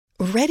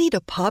Ready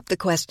to pop the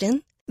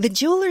question? The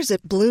jewelers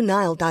at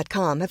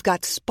BlueNile.com have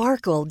got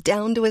sparkle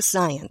down to a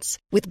science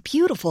with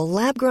beautiful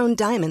lab-grown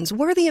diamonds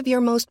worthy of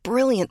your most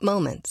brilliant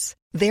moments.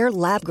 Their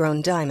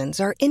lab-grown diamonds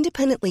are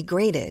independently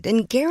graded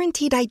and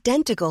guaranteed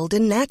identical to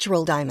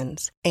natural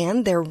diamonds,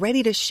 and they're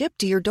ready to ship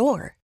to your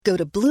door. Go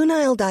to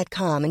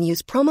BlueNile.com and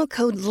use promo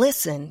code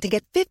LISTEN to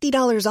get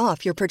 $50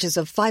 off your purchase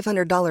of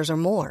 $500 or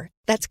more.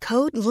 That's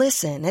code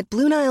LISTEN at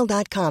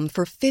BlueNile.com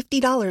for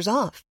 $50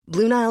 off.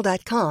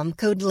 BlueNile.com,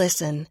 code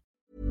LISTEN.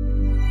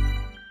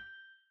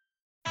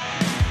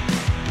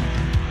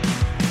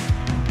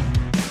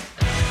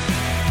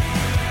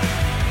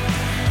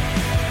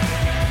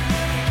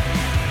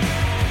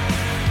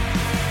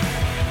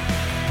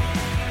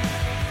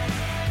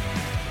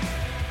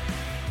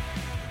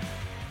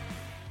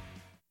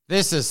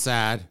 This is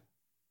sad.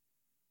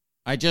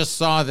 I just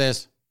saw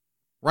this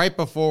right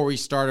before we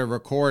started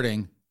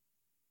recording.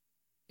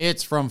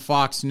 It's from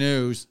Fox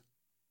News.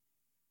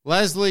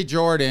 Leslie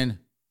Jordan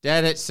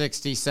dead at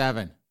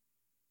 67.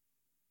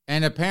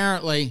 And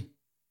apparently,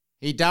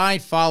 he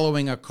died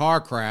following a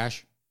car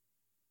crash.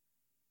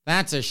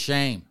 That's a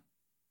shame.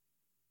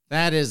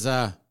 That is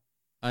a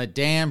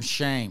damn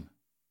shame.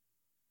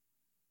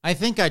 I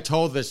think I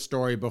told this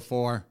story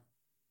before,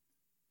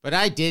 but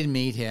I did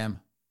meet him.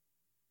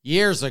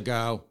 Years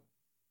ago,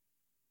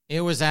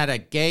 it was at a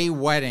gay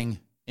wedding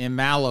in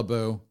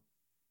Malibu,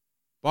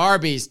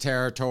 Barbie's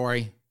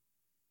territory,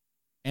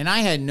 and I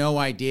had no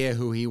idea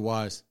who he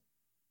was.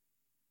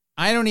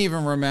 I don't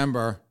even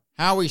remember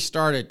how we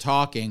started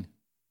talking,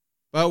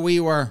 but we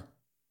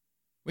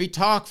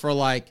talked for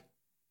like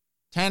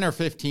 10 or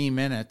 15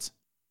 minutes,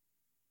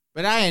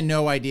 but I had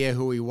no idea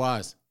who he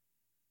was.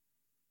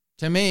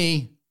 To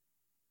me,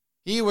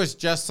 he was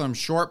just some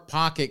short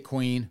pocket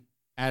queen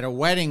at a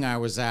wedding I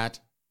was at.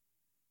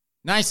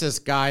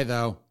 Nicest guy,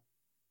 though.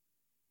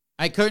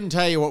 I couldn't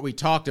tell you what we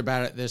talked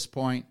about at this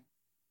point.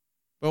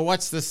 But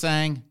what's the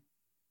saying?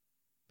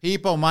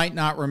 People might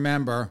not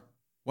remember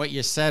what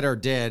you said or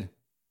did,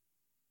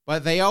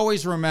 but they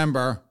always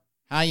remember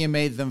how you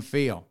made them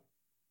feel.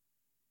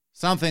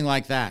 Something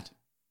like that.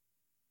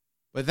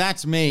 But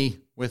that's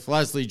me with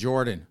Leslie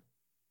Jordan.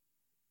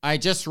 I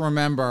just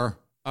remember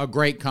a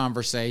great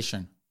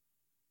conversation.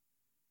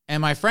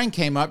 And my friend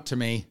came up to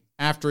me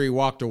after he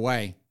walked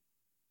away.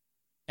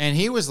 And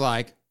he was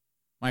like,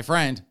 my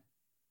friend,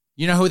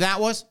 you know who that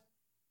was?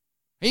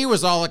 He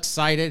was all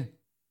excited.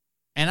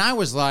 And I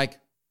was like,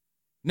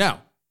 no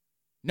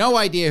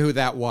idea who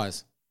that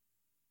was.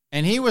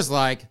 And he was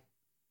like,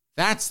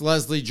 that's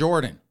Leslie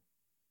Jordan.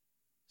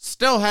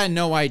 Still had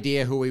no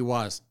idea who he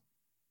was.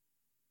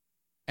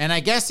 And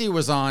I guess he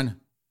was on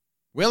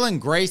Will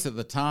and Grace at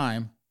the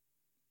time.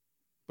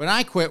 But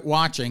I quit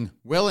watching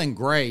Will and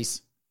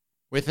Grace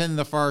within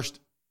the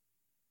first,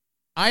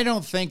 I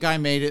don't think I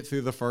made it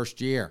through the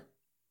first year.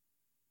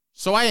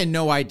 So I had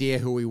no idea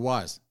who he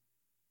was.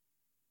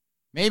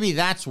 Maybe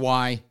that's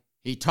why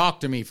he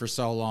talked to me for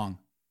so long.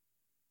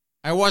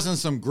 I wasn't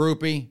some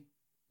groupie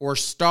or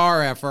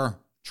star effer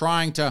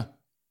trying to,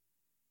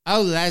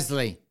 oh,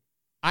 Leslie,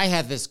 I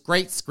have this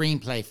great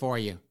screenplay for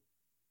you.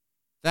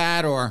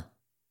 That or,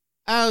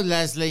 oh,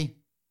 Leslie,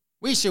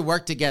 we should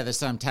work together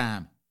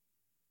sometime.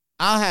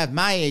 I'll have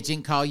my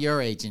agent call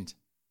your agent.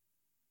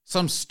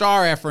 Some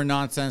star effer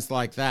nonsense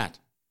like that.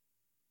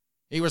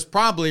 He was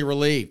probably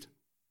relieved.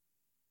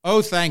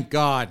 Oh, thank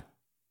God.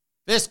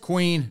 This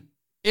queen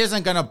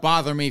isn't going to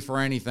bother me for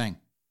anything.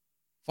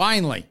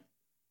 Finally.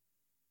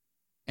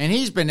 And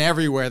he's been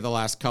everywhere the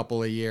last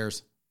couple of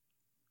years.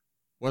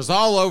 Was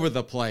all over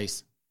the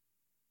place.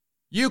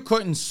 You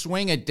couldn't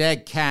swing a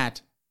dead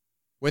cat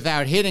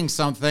without hitting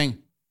something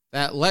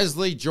that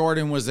Leslie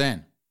Jordan was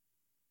in.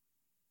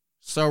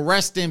 So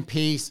rest in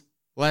peace,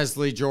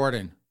 Leslie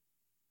Jordan.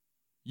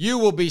 You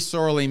will be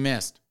sorely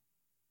missed.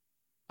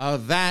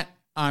 Of that,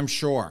 I'm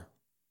sure.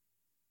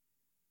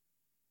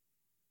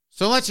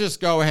 So let's just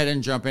go ahead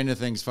and jump into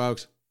things,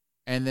 folks.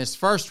 And this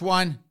first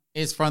one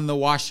is from the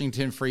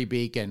Washington Free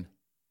Beacon.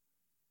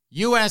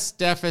 U.S.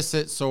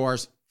 deficit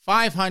soars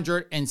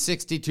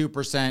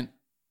 562%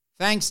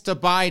 thanks to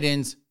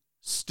Biden's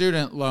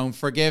student loan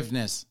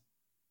forgiveness.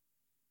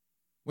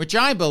 Which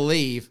I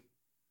believe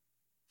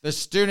the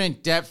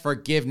student debt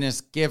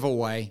forgiveness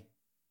giveaway,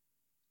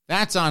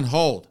 that's on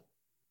hold,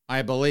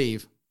 I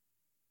believe.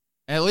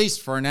 At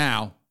least for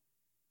now.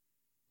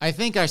 I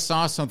think I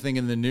saw something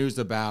in the news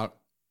about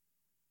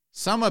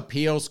some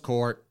appeals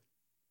court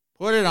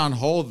put it on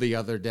hold the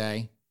other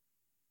day.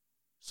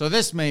 So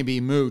this may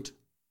be moot.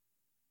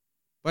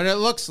 But it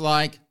looks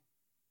like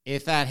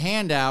if that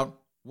handout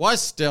was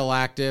still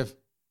active,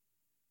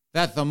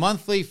 that the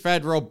monthly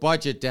federal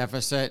budget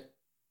deficit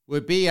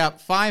would be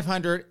up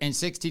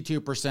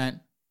 562%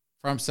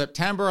 from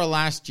September of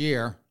last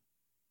year.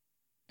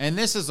 And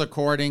this is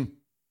according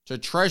to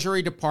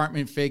Treasury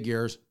Department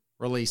figures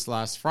released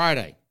last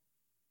Friday.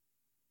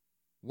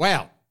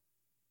 Well,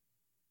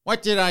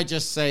 what did I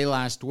just say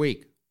last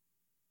week?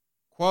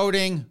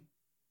 Quoting,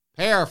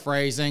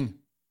 paraphrasing,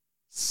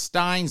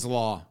 Stein's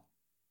Law.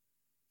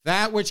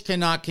 That which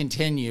cannot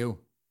continue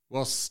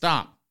will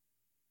stop.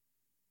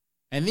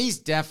 And these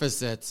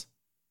deficits,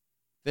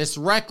 this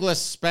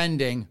reckless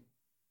spending,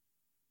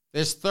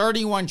 this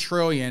 $31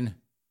 trillion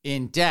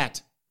in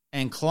debt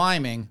and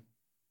climbing,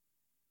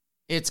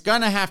 it's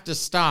going to have to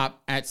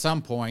stop at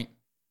some point.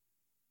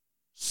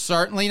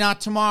 Certainly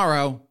not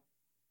tomorrow.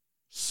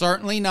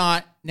 Certainly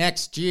not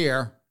next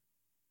year.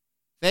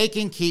 They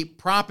can keep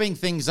propping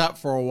things up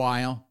for a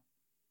while.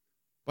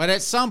 But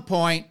at some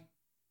point,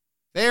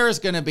 there is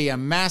going to be a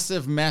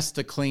massive mess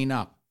to clean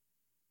up.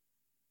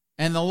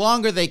 And the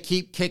longer they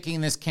keep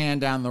kicking this can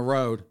down the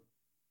road,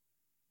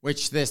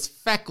 which this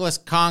feckless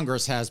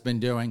Congress has been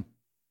doing,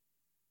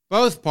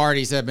 both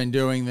parties have been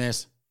doing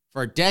this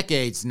for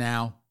decades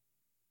now.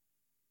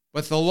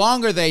 But the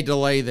longer they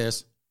delay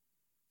this,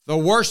 the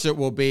worse it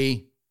will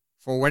be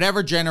for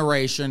whatever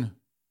generation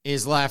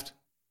is left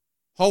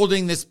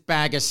holding this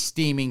bag of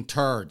steaming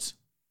turds.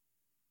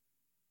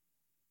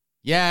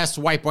 Yes,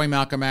 white boy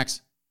Malcolm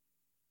X,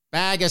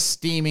 bag of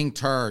steaming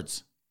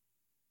turds.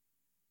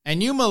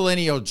 And you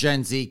millennial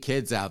Gen Z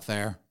kids out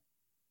there,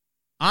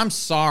 I'm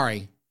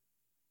sorry,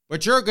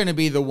 but you're going to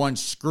be the one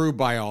screwed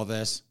by all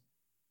this.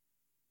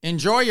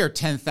 Enjoy your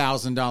 $10,000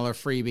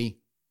 freebie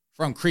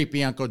from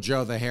creepy Uncle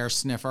Joe the hair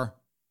sniffer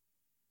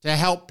to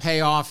help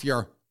pay off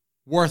your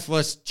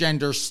worthless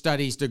gender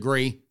studies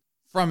degree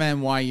from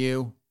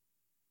NYU.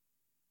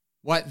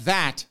 What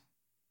that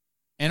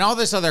and all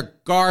this other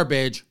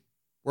garbage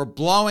we're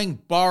blowing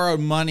borrowed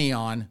money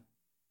on,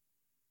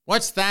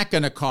 what's that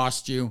going to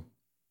cost you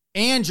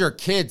and your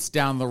kids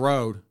down the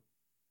road?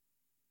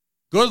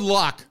 Good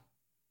luck,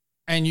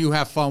 and you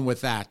have fun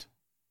with that.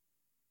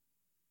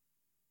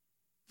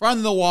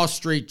 From the Wall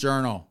Street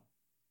Journal,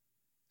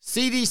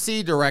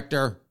 CDC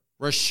Director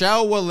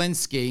Rochelle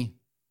Walensky,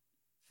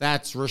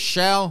 that's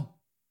Rochelle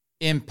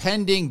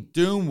Impending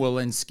Doom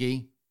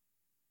Walensky,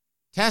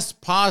 tests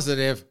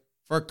positive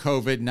for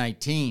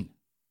COVID-19.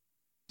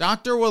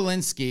 Dr.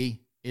 Walensky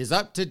is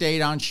up to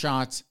date on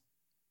shots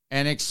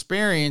and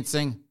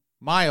experiencing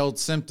mild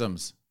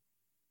symptoms.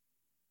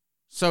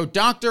 So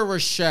Dr.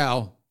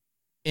 Rochelle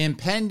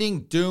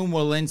Impending Doom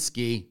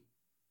Walensky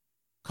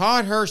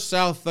caught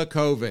herself the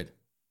COVID.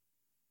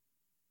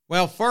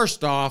 Well,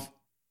 first off,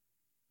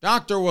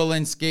 Dr.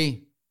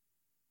 Walensky,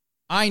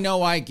 I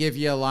know I give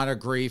you a lot of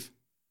grief,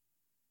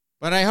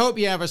 but I hope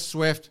you have a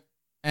swift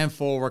and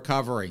full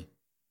recovery.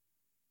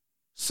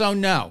 So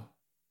no,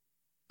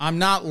 I'm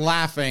not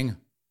laughing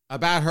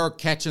about her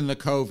catching the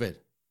COVID.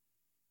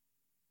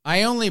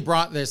 I only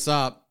brought this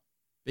up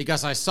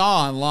because I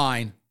saw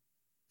online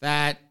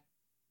that,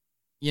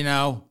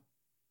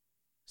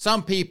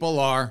 some people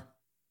are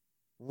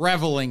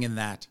reveling in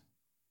that.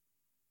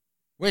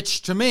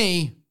 Which to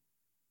me,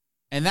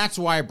 and that's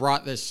why I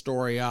brought this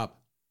story up,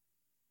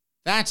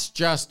 that's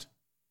just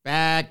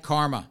bad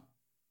karma.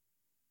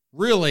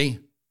 Really,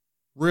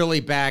 really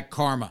bad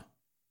karma.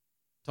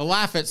 To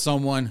laugh at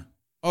someone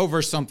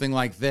over something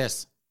like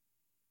this.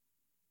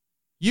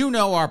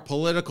 Our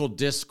political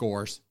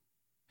discourse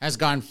has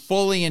gone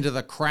fully into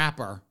the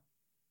crapper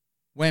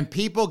when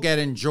people get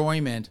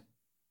enjoyment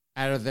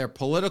out of their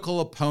political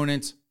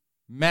opponents'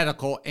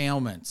 medical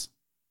ailments.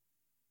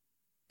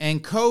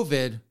 And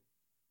COVID,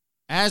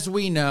 as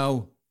we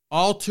know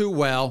all too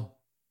well,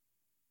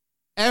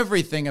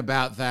 everything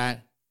about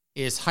that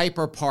is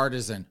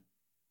hyper-partisan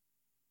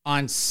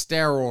on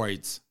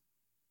steroids.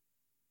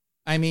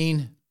 I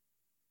mean,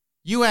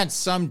 you had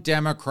some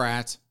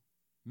Democrats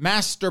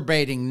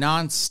masturbating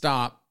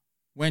nonstop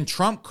when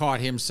Trump caught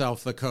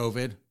himself the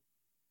COVID.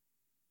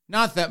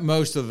 Not that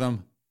most of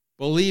them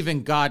believe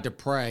in God to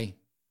pray,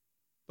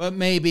 but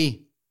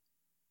maybe,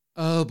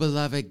 oh,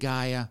 beloved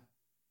Gaia,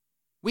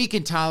 we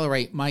can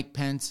tolerate Mike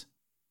Pence,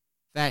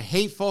 that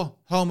hateful,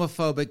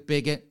 homophobic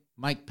bigot,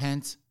 Mike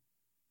Pence,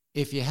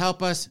 if you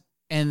help us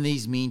end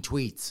these mean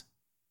tweets.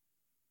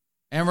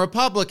 And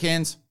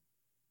Republicans,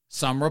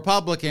 some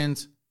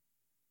Republicans,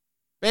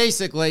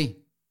 basically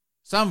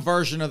some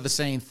version of the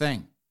same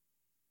thing.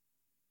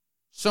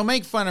 So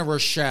make fun of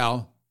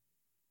Rochelle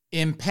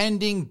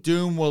Impending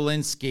Doom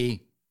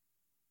Walensky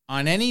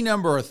on any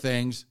number of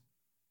things,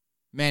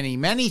 many,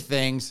 many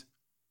things,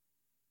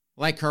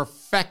 like her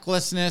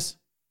fecklessness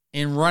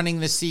in running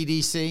the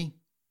CDC.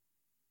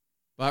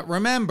 But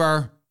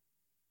remember,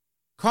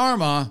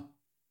 karma,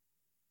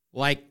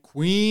 like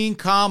Queen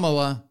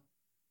Kamala,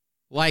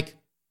 like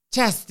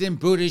Justin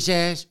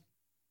Buttigieg,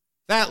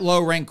 that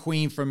low-rank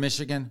queen from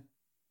Michigan,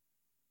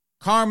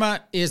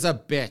 karma is a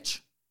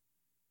bitch.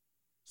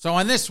 So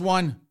on this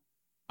one,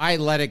 I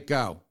let it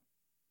go.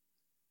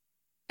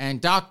 And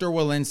Dr.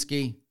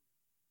 Walensky,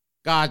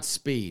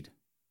 Godspeed.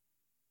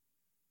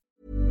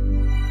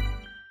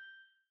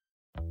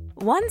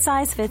 One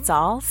size fits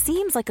all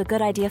seems like a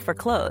good idea for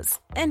clothes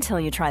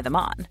until you try them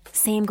on.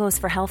 Same goes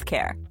for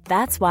healthcare.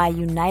 That's why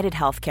United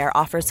Healthcare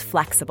offers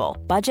flexible,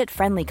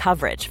 budget-friendly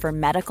coverage for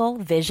medical,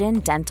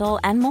 vision,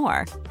 dental, and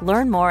more.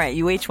 Learn more at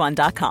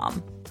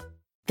uh1.com.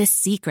 The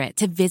secret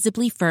to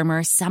visibly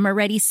firmer,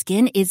 summer-ready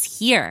skin is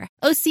here.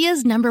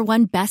 Osea's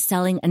 #1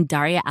 best-selling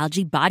Undaria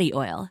Algae Body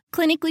Oil.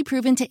 Clinically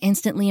proven to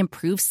instantly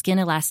improve skin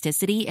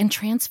elasticity and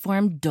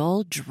transform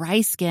dull, dry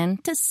skin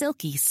to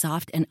silky,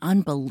 soft, and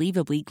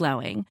unbelievably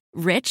glowing.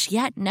 Rich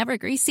yet never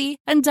greasy,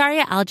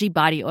 Undaria Algae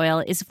Body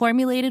Oil is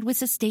formulated with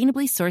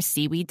sustainably sourced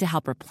seaweed to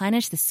help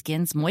replenish the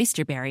skin's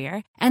moisture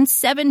barrier and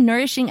 7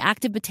 nourishing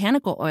active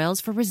botanical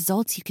oils for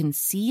results you can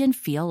see and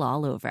feel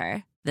all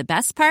over. The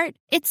best part?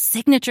 Its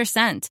signature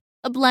scent.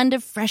 A blend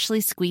of freshly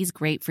squeezed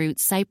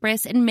grapefruit,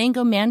 cypress, and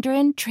mango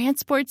mandarin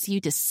transports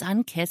you to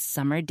sun-kissed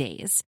summer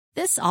days.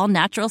 This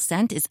all-natural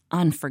scent is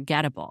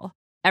unforgettable.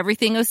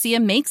 Everything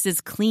Osea makes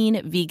is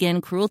clean, vegan,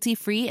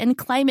 cruelty-free, and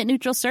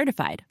climate-neutral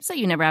certified, so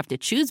you never have to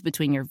choose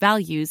between your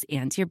values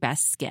and your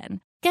best skin.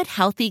 Get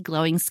healthy,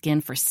 glowing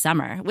skin for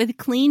summer with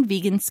clean,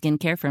 vegan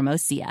skincare from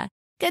Osea.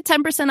 Get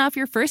 10% off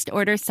your first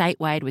order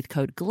site-wide with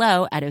code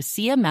GLOW at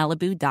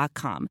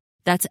OseaMalibu.com.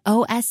 That's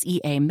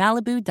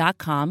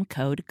OSEAMalibu.com,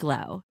 code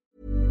GLOW.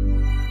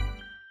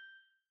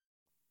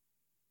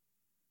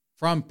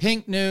 From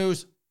Pink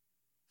News,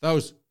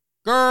 those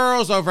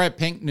girls over at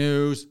Pink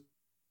News,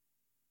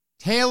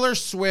 Taylor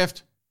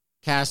Swift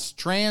casts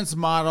trans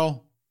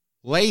model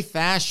Laith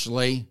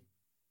Ashley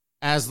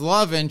as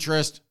love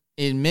interest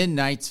in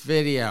Midnight's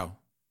video.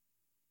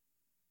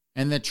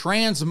 And the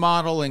trans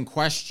model in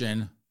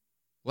question,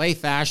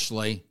 Laith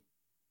Ashley,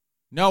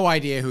 no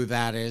idea who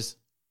that is.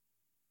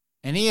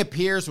 And he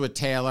appears with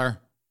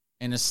Taylor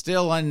in a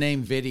still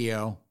unnamed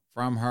video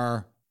from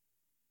her,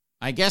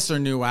 I guess her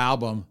new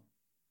album,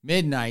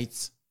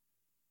 Midnights.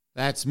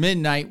 That's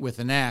Midnight with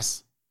an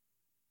S.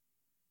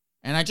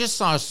 And I just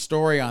saw a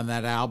story on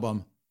that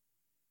album.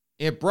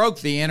 It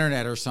broke the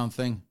internet or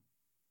something,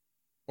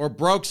 or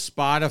broke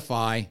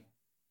Spotify,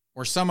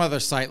 or some other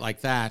site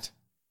like that.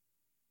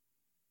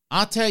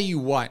 I'll tell you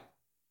what,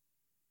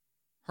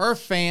 her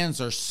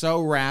fans are so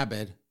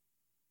rabid,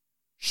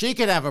 she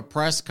could have a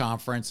press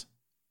conference.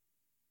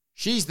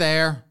 She's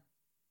there.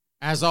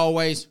 As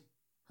always,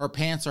 her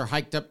pants are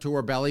hiked up to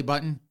her belly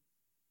button.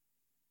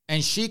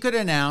 And she could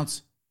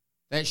announce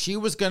that she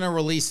was going to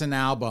release an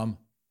album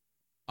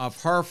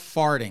of her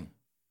farting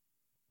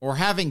or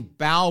having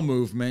bowel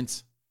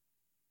movements.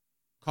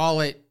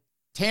 Call it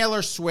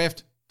Taylor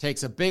Swift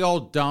Takes a Big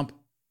Old Dump.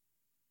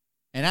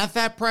 And at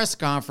that press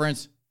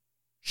conference,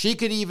 she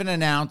could even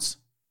announce,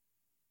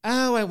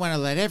 "Oh, I want to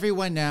let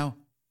everyone know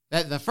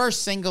that the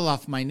first single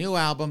off my new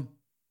album,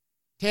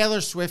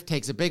 Taylor Swift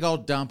Takes a Big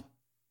Old Dump,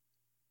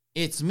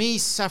 it's me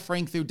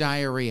suffering through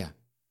diarrhea.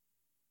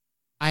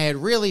 I had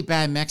really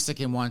bad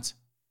Mexican once,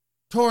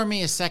 tore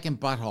me a second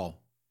butthole,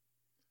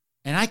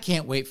 and I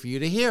can't wait for you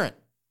to hear it."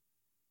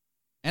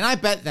 And I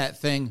bet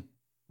that thing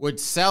would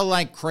sell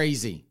like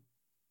crazy.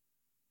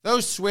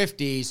 Those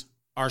Swifties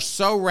are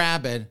so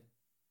rabid,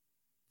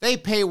 they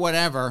pay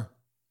whatever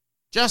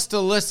just to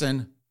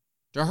listen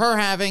to her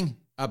having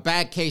a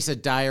bad case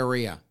of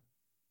diarrhea.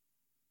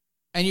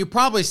 And you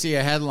probably see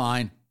a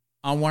headline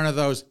on one of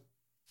those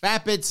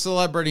vapid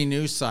celebrity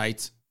news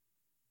sites.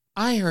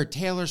 "I heard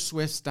Taylor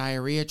Swift's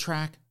diarrhea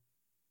track,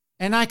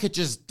 and I could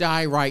just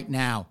die right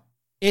now.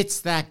 It's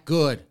that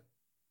good."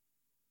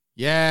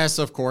 Yes,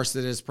 of course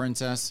it is,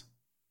 Princess.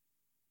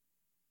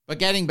 But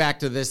getting back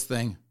to this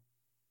thing,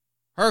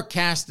 her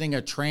casting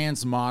a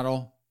trans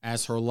model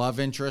as her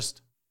love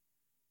interest.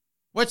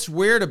 What's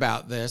weird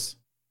about this,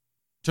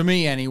 to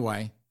me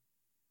anyway,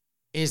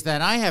 is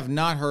that I have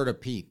not heard a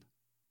peep,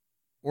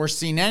 or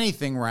seen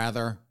anything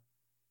rather,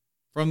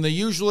 from the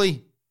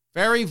usually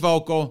very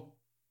vocal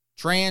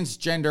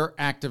transgender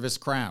activist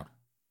crowd.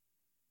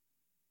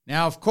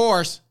 Now, of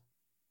course,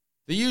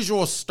 the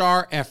usual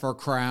star effer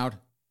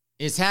crowd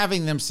is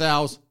having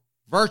themselves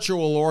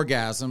virtual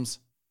orgasms,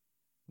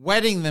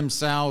 wetting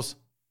themselves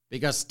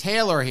because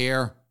Taylor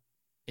here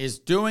is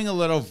doing a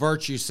little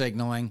virtue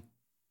signaling,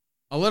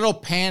 a little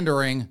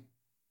pandering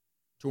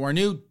to our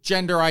new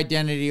gender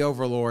identity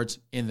overlords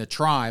in the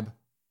tribe,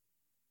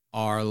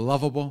 our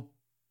lovable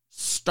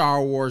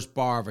Star Wars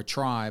bar of a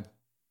tribe.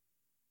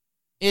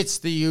 It's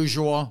the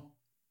usual,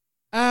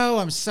 "Oh,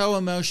 I'm so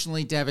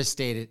emotionally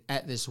devastated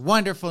at this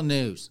wonderful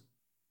news.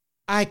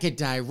 I could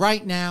die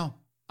right now.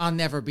 I'll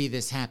never be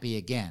this happy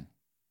again."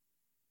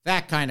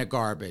 That kind of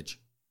garbage.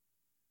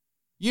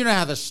 You know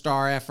how the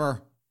star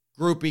effer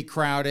groupie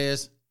crowd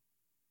is,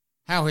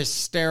 how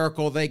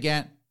hysterical they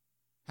get,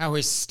 how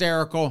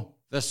hysterical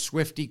the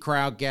Swiftie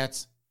crowd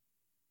gets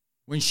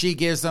when she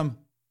gives them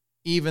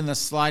even the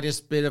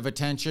slightest bit of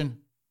attention.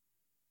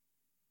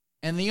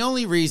 And the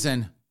only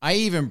reason I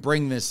even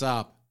bring this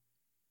up,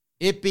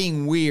 it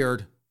being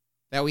weird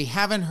that we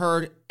haven't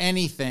heard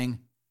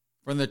anything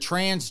from the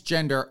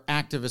transgender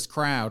activist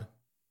crowd,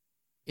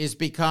 is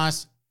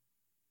because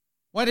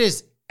what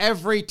is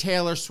every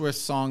Taylor Swift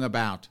song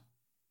about?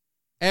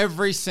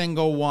 Every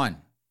single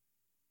one.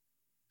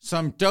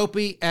 Some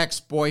dopey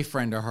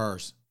ex-boyfriend of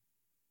hers.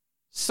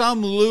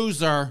 Some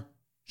loser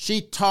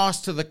she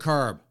tossed to the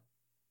curb.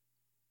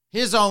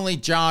 His only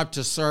job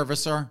to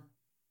service her.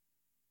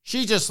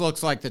 She just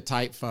looks like the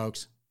type,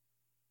 folks.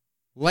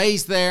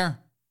 Lays there,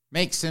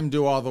 makes him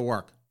do all the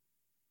work.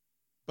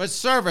 But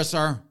service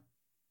her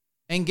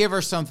and give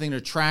her something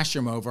to trash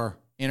him over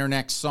in her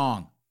next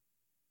song.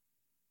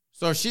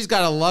 So if she's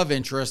got a love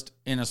interest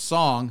in a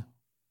song,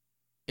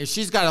 if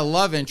she's got a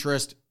love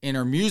interest in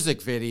her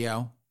music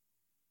video,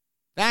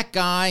 that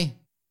guy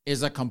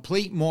is a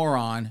complete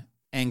moron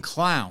and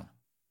clown.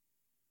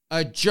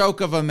 A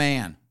joke of a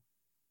man.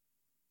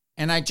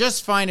 And I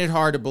just find it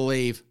hard to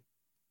believe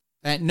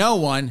that no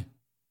one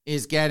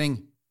is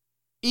getting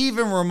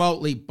even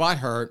remotely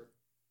butthurt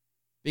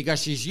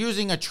because she's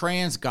using a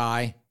trans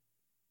guy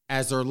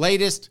as her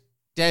latest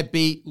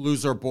deadbeat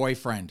loser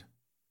boyfriend.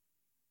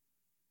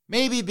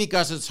 Maybe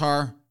because it's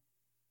her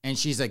and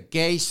she's a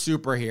gay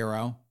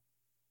superhero,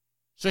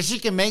 so she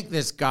can make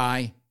this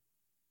guy,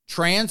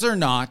 trans or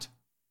not,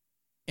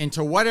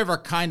 into whatever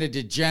kind of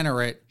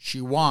degenerate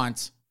she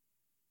wants.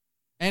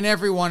 And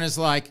everyone is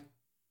like,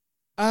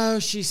 oh,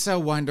 she's so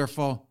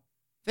wonderful.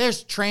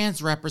 There's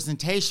trans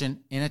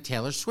representation in a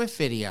Taylor Swift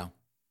video.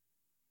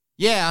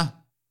 Yeah,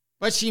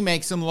 but she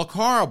makes him look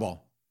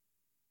horrible.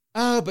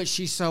 Oh, but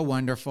she's so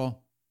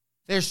wonderful.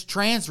 There's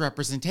trans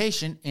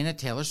representation in a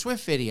Taylor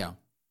Swift video.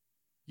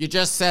 You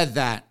just said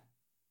that.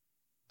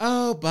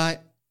 Oh,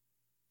 but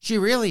she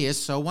really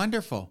is so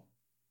wonderful.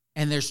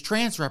 And there's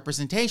trans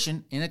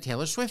representation in a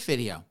Taylor Swift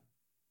video.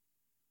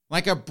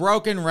 Like a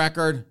broken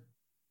record,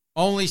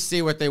 only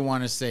see what they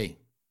want to see.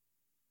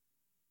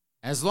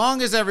 As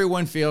long as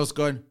everyone feels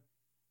good,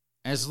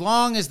 as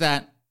long as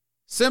that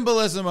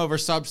symbolism over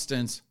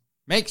substance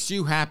makes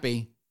you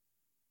happy,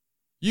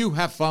 you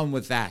have fun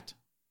with that.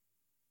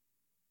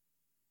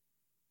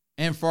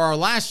 And for our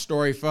last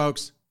story,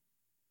 folks,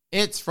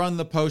 it's from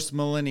the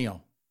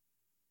Post-Millennial.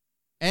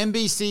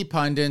 NBC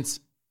pundits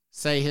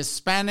say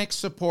Hispanics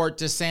support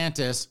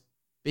DeSantis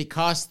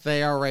because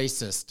they are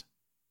racist.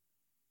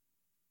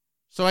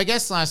 So I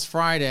guess last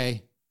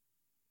Friday,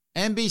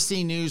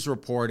 NBC News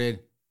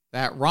reported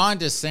that Ron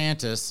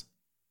DeSantis,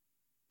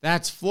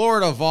 that's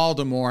Florida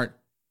Voldemort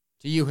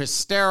to you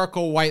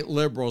hysterical white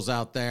liberals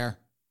out there,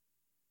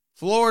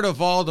 Florida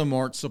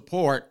Voldemort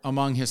support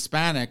among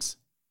Hispanics,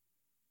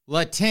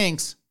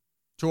 Latinx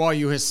to all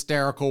you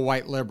hysterical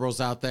white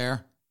liberals out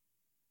there.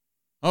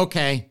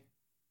 Okay,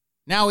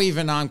 now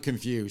even I'm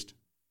confused.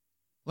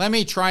 Let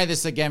me try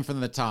this again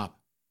from the top.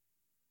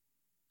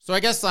 So I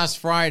guess last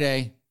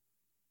Friday,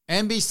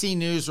 NBC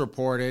News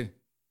reported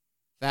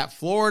that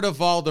Florida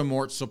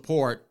Voldemort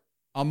support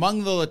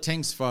among the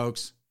Latinx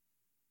folks,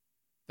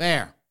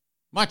 there,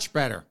 much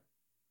better.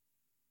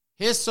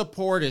 His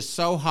support is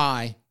so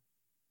high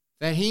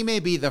that he may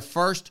be the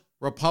first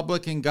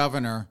Republican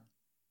governor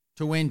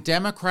to win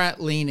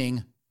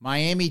Democrat-leaning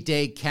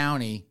Miami-Dade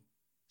County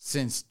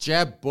since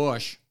Jeb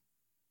Bush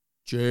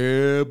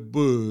did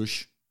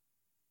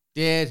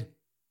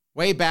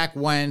way back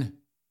when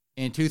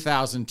in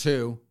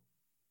 2002.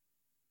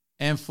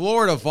 And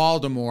Florida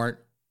Voldemort,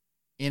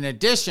 in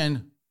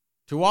addition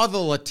to all the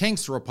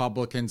Latinx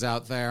Republicans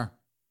out there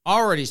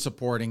already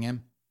supporting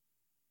him,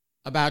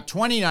 about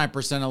 29%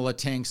 of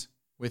Latinx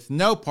with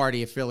no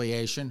party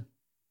affiliation,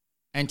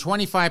 and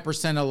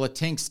 25% of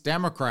Latinx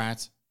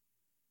Democrats,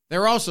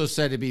 they're also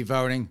said to be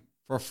voting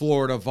for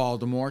Florida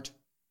Voldemort,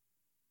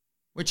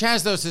 which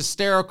has those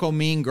hysterical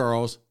mean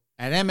girls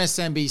at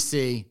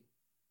MSNBC.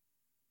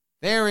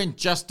 They're in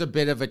just a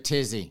bit of a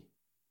tizzy.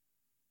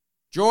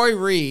 Joy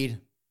Reid,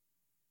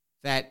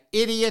 that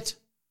idiot,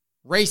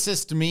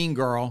 racist mean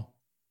girl,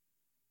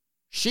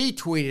 she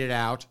tweeted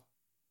out,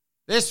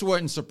 this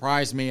wouldn't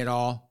surprise me at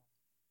all,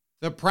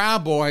 the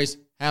Proud Boys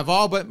have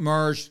all but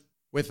merged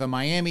with the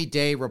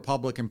Miami-Dade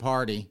Republican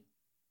Party.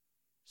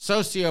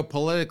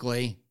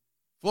 Sociopolitically,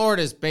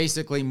 Florida's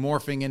basically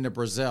morphing into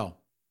Brazil.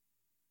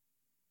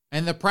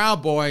 And the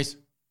Proud Boys,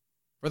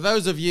 for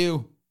those of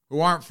you who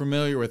aren't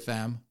familiar with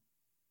them,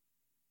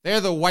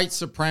 they're the white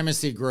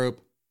supremacy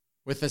group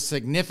with a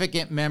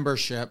significant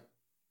membership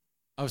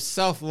of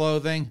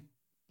self-loathing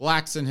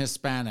blacks and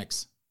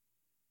Hispanics.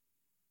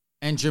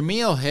 And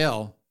Jamil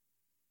Hill,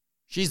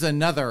 she's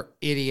another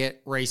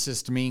idiot,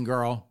 racist, mean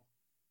girl,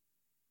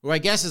 who I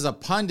guess is a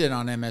pundit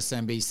on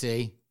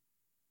MSNBC,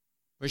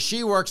 but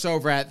she works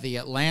over at The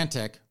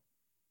Atlantic.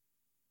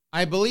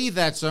 I believe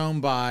that's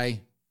owned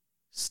by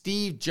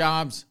Steve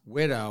Jobs'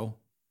 widow.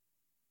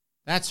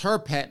 That's her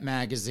pet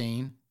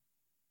magazine.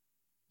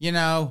 You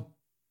know,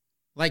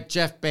 like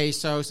Jeff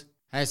Bezos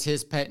has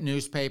his pet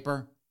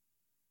newspaper,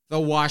 The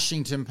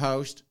Washington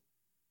Post,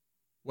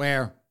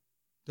 where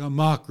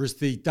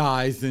democracy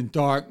dies in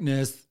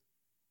darkness.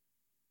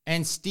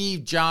 And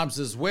Steve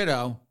Jobs'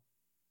 widow,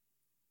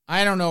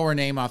 I don't know her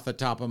name off the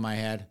top of my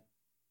head,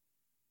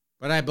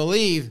 but I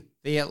believe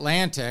The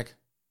Atlantic,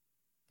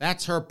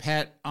 that's her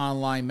pet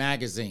online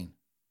magazine.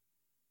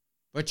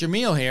 But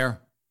Jamil here,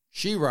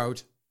 she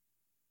wrote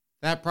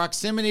that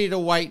proximity to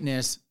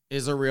whiteness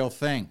is a real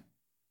thing.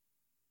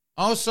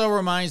 Also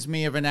reminds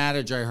me of an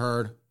adage I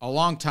heard a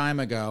long time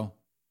ago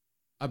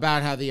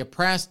about how the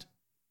oppressed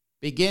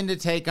begin to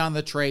take on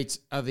the traits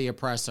of the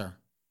oppressor,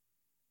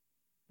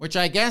 which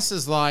I guess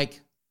is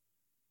like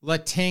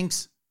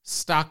Latinx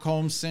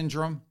Stockholm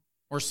Syndrome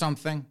or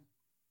something.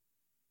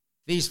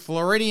 these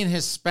Floridian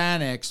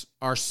Hispanics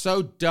are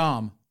so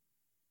dumb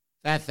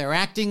that they're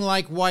acting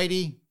like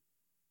Whitey,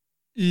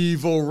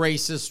 evil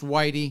racist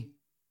Whitey,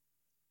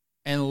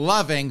 and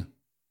loving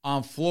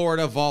on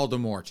Florida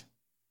Voldemort.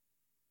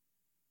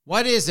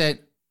 What is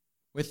it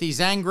with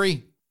these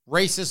angry,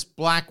 racist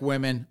black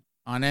women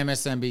on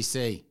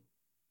MSNBC?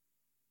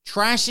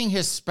 Trashing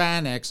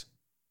Hispanics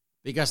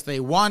because they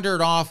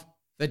wandered off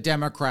the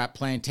Democrat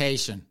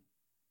plantation.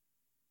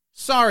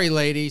 Sorry,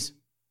 ladies.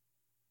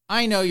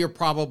 I know you're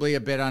probably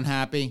a bit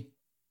unhappy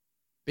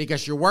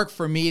because you work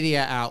for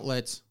media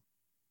outlets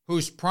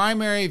whose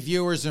primary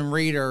viewers and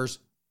readers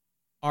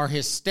are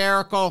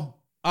hysterical,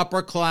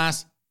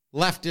 upper-class,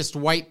 leftist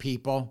white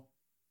people.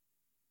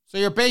 So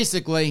you're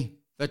basically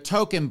the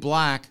token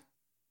black.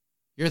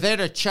 You're there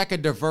to check a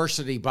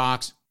diversity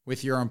box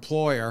with your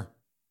employer,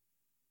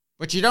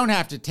 but you don't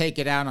have to take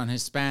it out on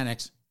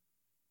Hispanics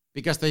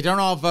because they don't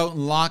all vote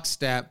in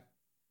lockstep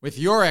with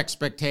your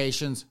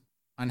expectations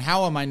on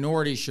how a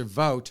minority should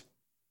vote.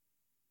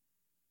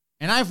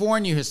 And I've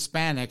warned you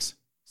Hispanics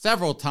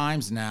several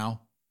times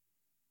now.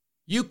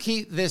 You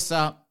keep this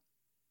up,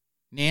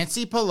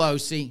 Nancy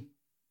Pelosi,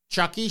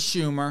 Chucky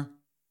Schumer,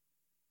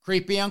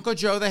 creepy Uncle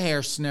Joe the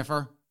hair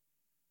sniffer,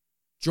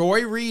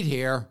 Joy Reid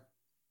here,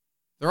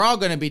 they're all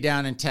going to be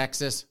down in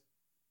Texas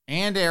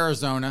and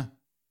Arizona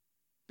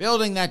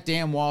building that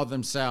damn wall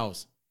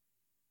themselves.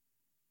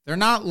 They're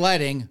not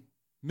letting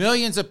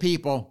millions of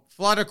people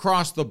flood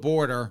across the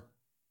border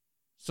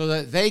so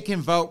that they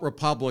can vote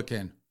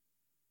Republican.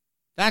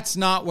 That's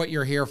not what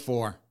you're here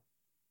for.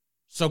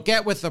 So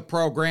get with the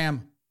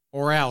program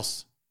or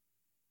else.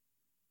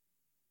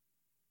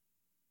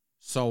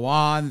 So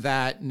on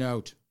that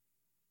note,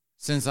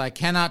 since I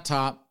cannot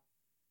top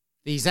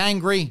these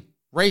angry,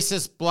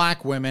 racist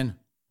black women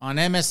on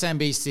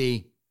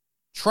MSNBC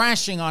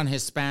trashing on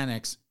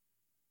Hispanics,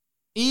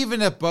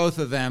 even if both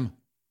of them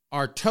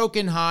are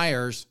token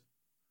hires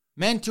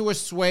meant to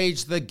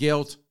assuage the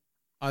guilt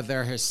of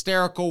their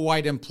hysterical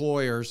white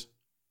employers,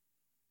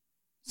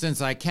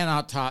 since I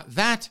cannot top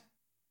that,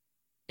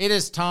 it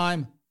is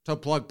time to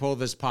plug pull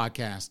this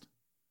podcast.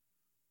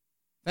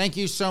 Thank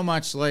you so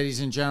much, ladies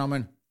and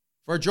gentlemen,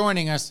 for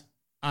joining us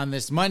on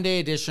this Monday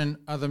edition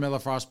of the Miller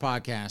Frost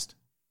Podcast.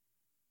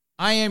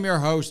 I am your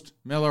host,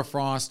 Miller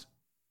Frost,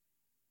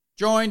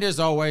 joined as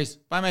always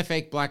by my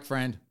fake black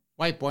friend,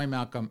 White Boy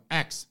Malcolm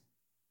X.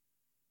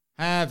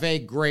 Have a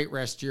great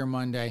rest of your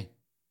Monday,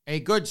 a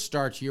good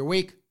start to your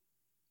week,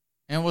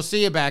 and we'll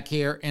see you back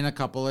here in a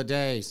couple of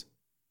days.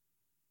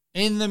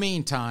 In the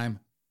meantime,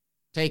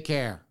 take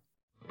care.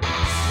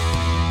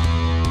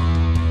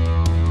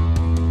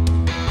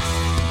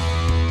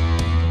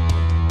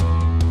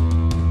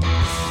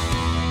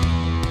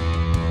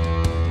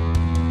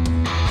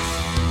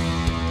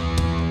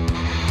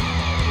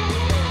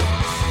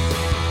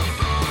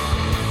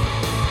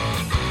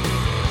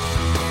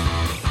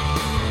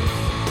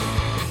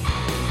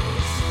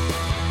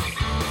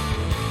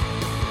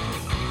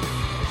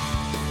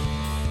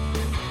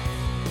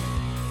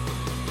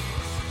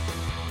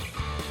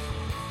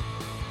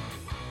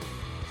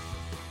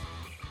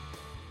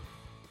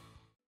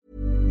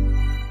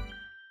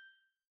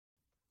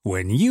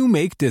 When you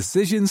make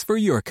decisions for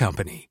your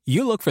company,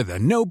 you look for the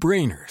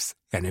no-brainers.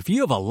 And if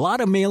you have a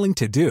lot of mailing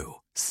to do,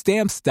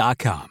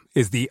 Stamps.com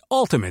is the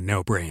ultimate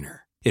no-brainer.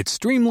 It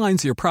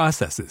streamlines your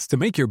processes to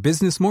make your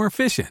business more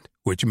efficient,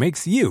 which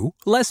makes you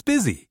less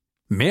busy.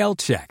 Mail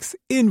checks,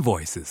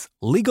 invoices,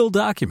 legal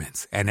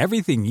documents, and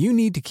everything you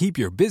need to keep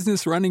your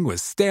business running with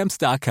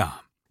Stamps.com.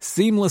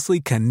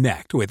 Seamlessly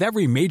connect with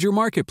every major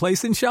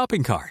marketplace and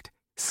shopping cart.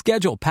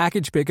 Schedule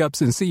package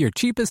pickups and see your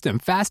cheapest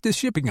and fastest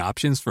shipping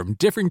options from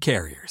different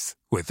carriers,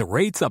 with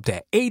rates up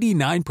to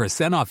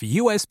 89% off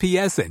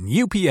USPS and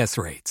UPS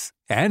rates.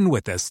 And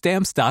with the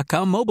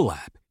Stamps.com mobile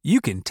app,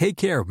 you can take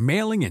care of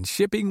mailing and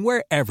shipping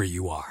wherever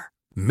you are.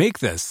 Make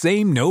the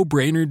same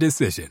no-brainer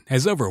decision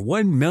as over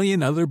 1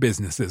 million other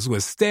businesses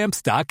with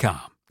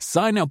Stamps.com.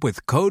 Sign up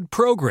with code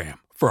PROGRAM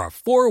for a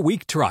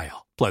 4-week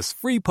trial, plus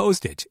free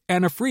postage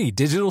and a free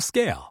digital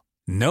scale.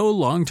 No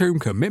long-term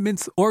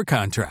commitments or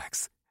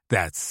contracts.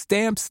 That's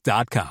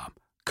Stamps.com.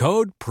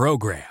 Code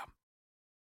PROGRAM.